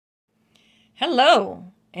Hello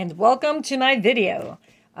and welcome to my video.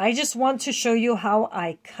 I just want to show you how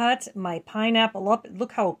I cut my pineapple up.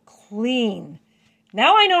 Look how clean.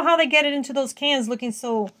 Now I know how they get it into those cans looking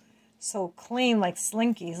so clean like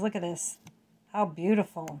Slinkies. Look at this. How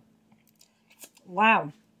beautiful.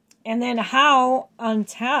 Wow. And then how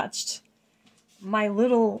untouched my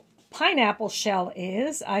little pineapple shell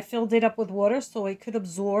is. I filled it up with water so it could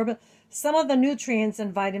absorb some of the nutrients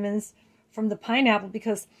and vitamins from the pineapple,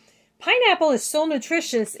 because pineapple is so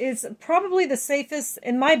nutritious. It's probably the safest,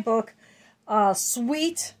 in my book,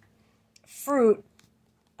 sweet fruit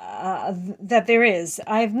that there is.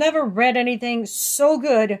 I've never read anything so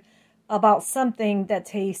good about something that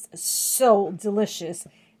tastes so delicious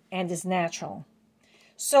and is natural.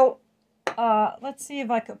 So let's see if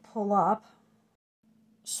I could pull up.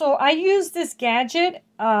 So I use this gadget,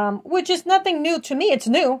 which is nothing new to me. It's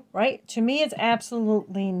new, right? To me, it's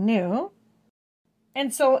absolutely new.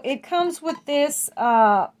 And so it comes with this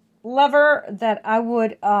lever that I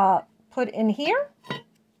would put in here,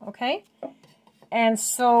 okay? And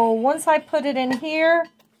so once I put it in here,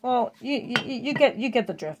 well, you get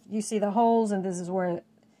the drift. You see the holes, and this is where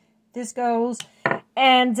this goes.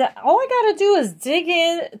 And all I gotta do is dig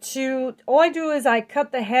in to. All I do is I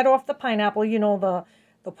cut the head off the pineapple. You know,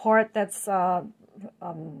 the part that's you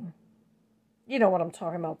know what I'm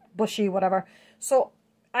talking about, bushy, whatever. So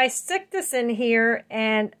I stick this in here,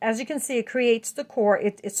 and as you can see, it creates the core.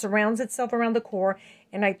 It surrounds itself around the core,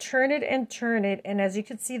 and I turn it, and as you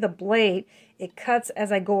can see, the blade, it cuts as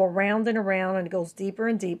I go around and around, and it goes deeper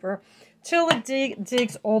and deeper till it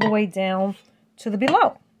digs all the way down to the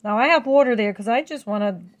below. Now, I have water there because I don't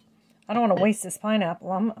want to waste this pineapple.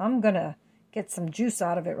 I'm going to get some juice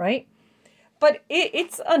out of it, right? But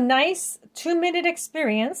it's a nice 2-minute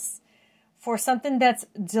experience for something that's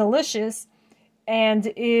delicious.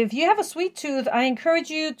 And if you have a sweet tooth, I encourage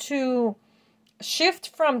you to shift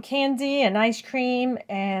from candy and ice cream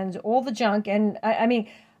and all the junk. And I mean,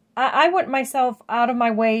 I went myself out of my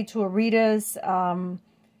way to a Rita's, and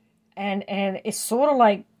it's sort of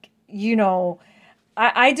like, you know,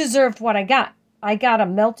 I deserved what I got. I got a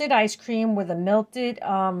melted ice cream with a melted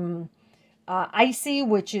icy,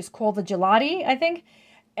 which is called the gelati, I think.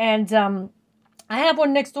 And I have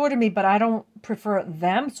one next door to me, but I don't prefer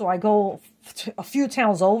them, so I go a few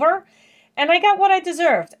towns over, and I got what I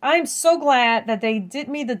deserved. I'm so glad that they did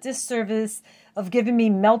me the disservice of giving me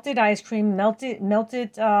melted ice cream, melted,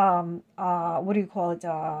 what do you call it?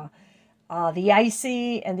 The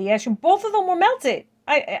icy and the ice cream. Both of them were melted.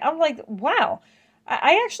 I'm like, wow.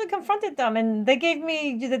 I actually confronted them, and they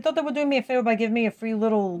thought they were doing me a favor by giving me a free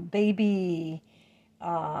little baby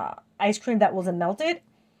ice cream that wasn't melted.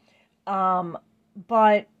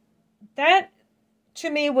 But that, to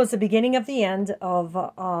me, was the beginning of the end of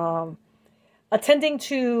attending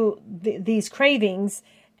to these cravings.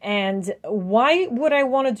 And why would I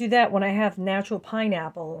want to do that when I have natural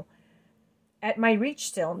pineapple at my reach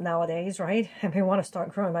still nowadays, right? I may want to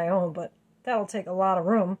start growing my own, but that'll take a lot of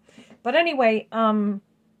room. But anyway, I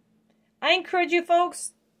encourage you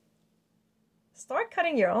folks, start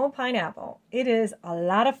cutting your own pineapple. It is a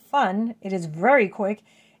lot of fun. It is very quick.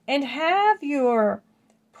 And have your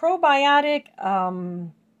probiotic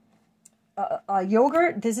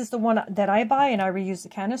yogurt. This is the one that I buy, and I reuse the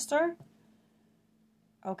canister.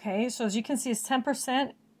 Okay, so as you can see, it's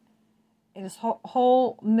 10%. It is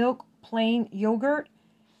whole milk plain yogurt.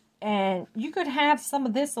 And you could have some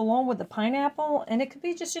of this along with the pineapple, and it could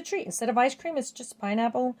be just a treat. Instead of ice cream, it's just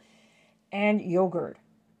pineapple and yogurt.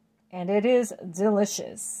 And it is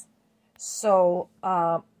delicious. So,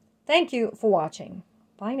 thank you for watching.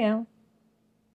 Bye now.